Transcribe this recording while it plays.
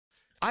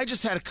I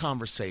just had a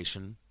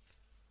conversation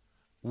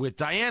with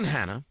Diane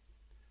Hanna,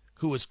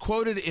 who was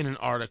quoted in an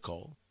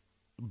article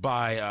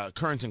by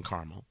Current and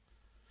Carmel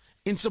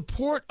in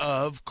support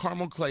of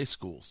Carmel Clay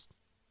Schools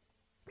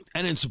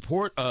and in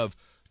support of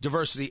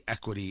diversity,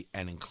 equity,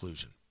 and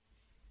inclusion.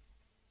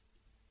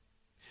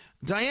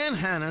 Diane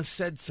Hanna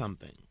said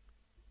something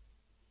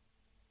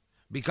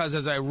because,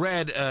 as I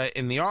read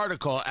in the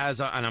article,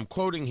 and I'm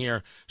quoting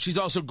here, she's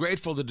also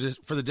grateful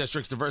for the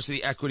district's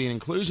diversity, equity, and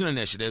inclusion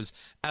initiatives,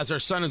 as her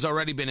son has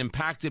already been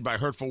impacted by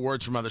hurtful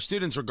words from other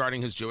students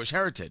regarding his Jewish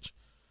heritage.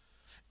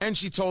 And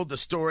she told the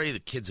story of the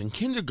kids in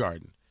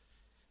kindergarten.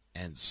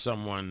 And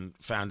someone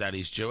found out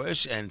he's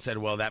Jewish and said,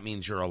 well, that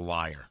means you're a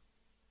liar.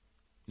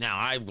 Now,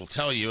 I will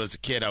tell you, as a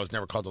kid, I was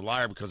never called a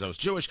liar because I was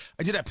Jewish.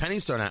 I did have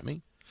pennies thrown at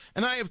me.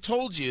 And I have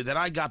told you that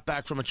I got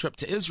back from a trip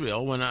to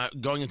Israel when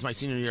going into my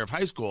senior year of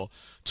high school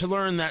to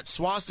learn that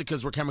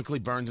swastikas were chemically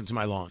burned into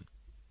my lawn.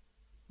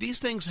 These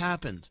things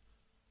happened.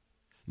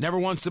 Never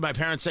once did my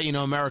parents say,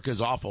 America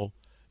is awful.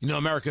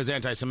 America is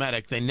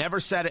anti-Semitic. They never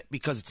said it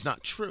because it's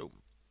not true.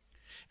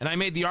 And I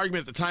made the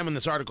argument at the time when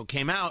this article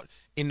came out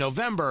in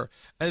November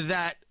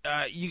that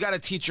you got to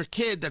teach your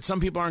kid that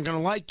some people aren't going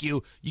to like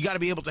you. You got to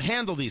be able to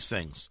handle these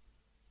things.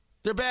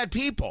 They're bad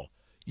people.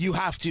 You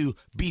have to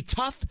be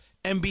tough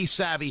and be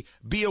savvy,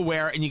 be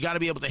aware, and you got to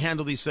be able to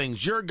handle these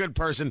things. You're a good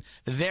person.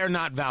 They're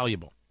not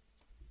valuable.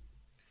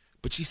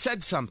 But she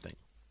said something.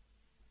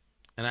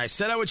 And I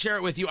said I would share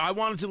it with you. I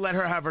wanted to let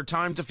her have her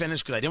time to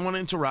finish because I didn't want to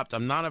interrupt.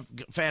 I'm not a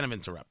fan of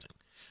interrupting.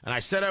 And I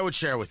said I would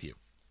share with you.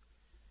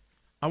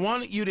 I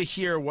wanted you to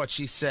hear what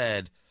she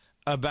said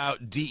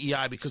about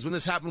DEI because when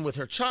this happened with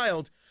her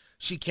child,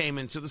 she came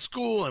into the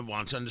school and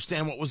wanted to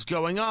understand what was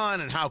going on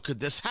and how could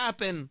this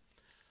happen.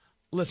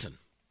 Listen.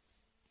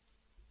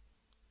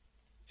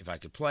 If I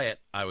could play it,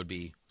 I would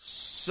be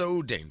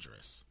so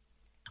dangerous.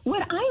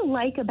 What I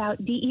like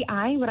about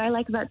DEI, what I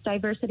like about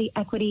diversity,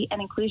 equity,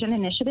 and inclusion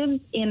initiatives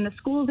in the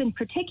schools in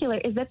particular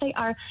is that they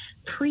are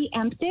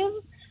preemptive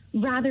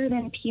rather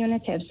than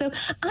punitive. So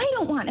I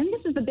don't want, and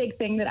this is the big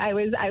thing that I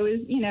was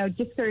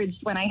discouraged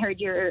when I heard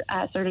your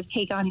sort of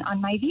take on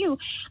my view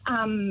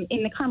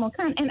in the Carmel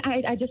Current. And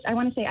I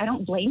want to say I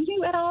don't blame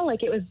you at all.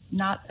 Like, it was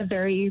not a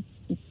very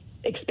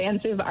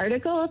expansive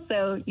article,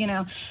 so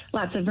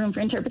lots of room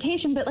for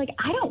interpretation, but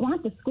I don't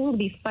want the school to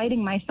be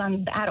fighting my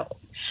son's battles.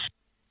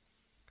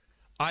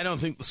 I don't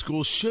think the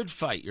school should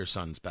fight your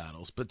son's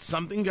battles, but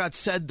something got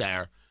said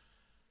there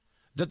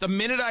that the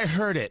minute I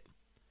heard it,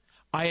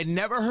 I had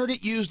never heard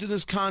it used in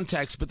this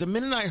context, but the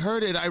minute I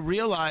heard it, I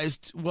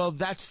realized, well,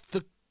 that's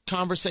the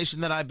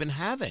conversation that I've been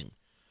having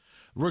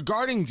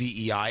regarding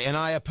DEI, and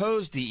I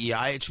oppose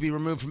DEI. It should be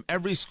removed from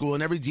every school,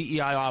 and every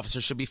DEI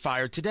officer should be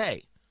fired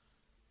today.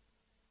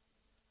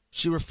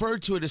 She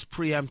referred to it as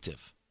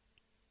preemptive.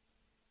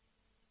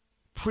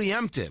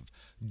 Preemptive,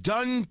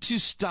 done to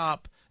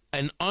stop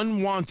an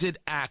unwanted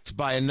act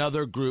by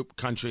another group,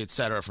 country,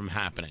 etc. from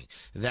happening.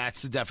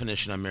 That's the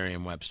definition on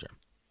Merriam-Webster.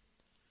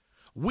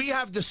 We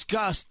have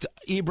discussed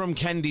Ibram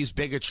Kendi's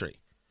bigotry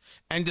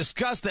and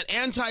discussed that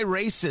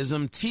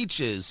anti-racism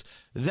teaches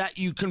that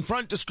you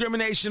confront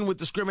discrimination with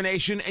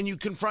discrimination and you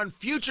confront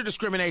future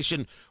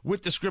discrimination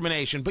with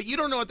discrimination. But you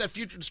don't know what that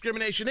future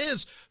discrimination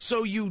is,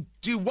 so you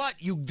do what?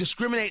 You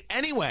discriminate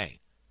anyway.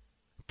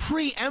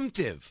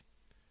 Preemptive.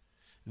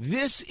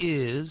 This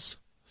is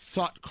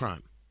thought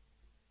crime.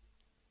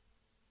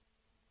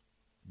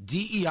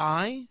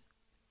 DEI,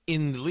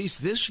 in at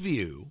least this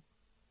view,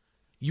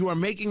 you are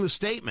making the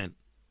statement.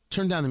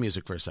 Turn down the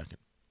music for a second.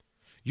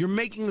 You're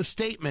making the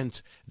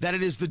statement that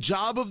it is the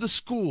job of the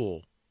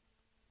school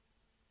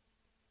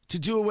to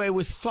do away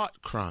with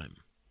thought crime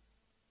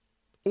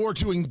or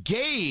to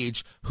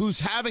engage who's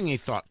having a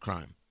thought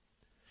crime.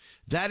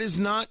 That is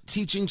not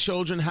teaching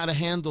children how to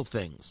handle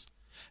things.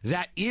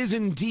 That is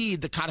indeed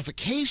the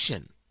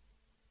codification,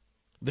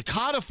 the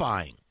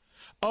codifying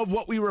of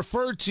what we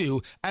refer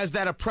to as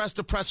that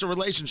oppressed-oppressor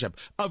relationship,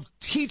 of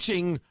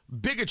teaching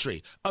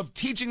bigotry, of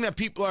teaching that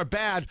people are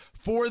bad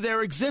for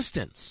their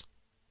existence.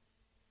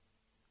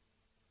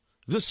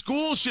 The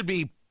school should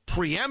be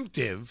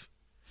preemptive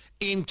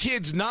in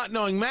kids not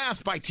knowing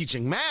math by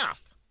teaching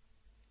math.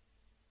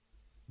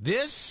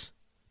 They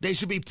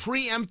should be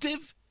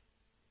preemptive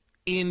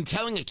in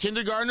telling a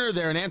kindergartner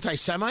they're an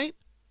anti-Semite.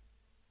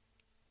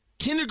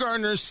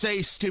 Kindergartners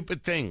say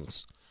stupid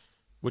things,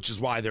 which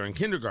is why they're in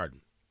kindergarten.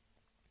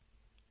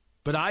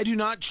 But I do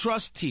not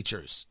trust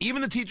teachers,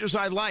 even the teachers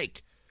I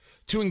like,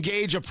 to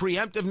engage a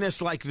preemptiveness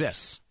like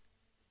this.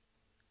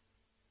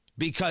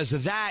 Because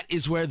that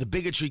is where the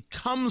bigotry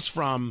comes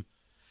from,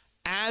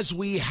 as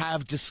we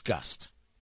have discussed.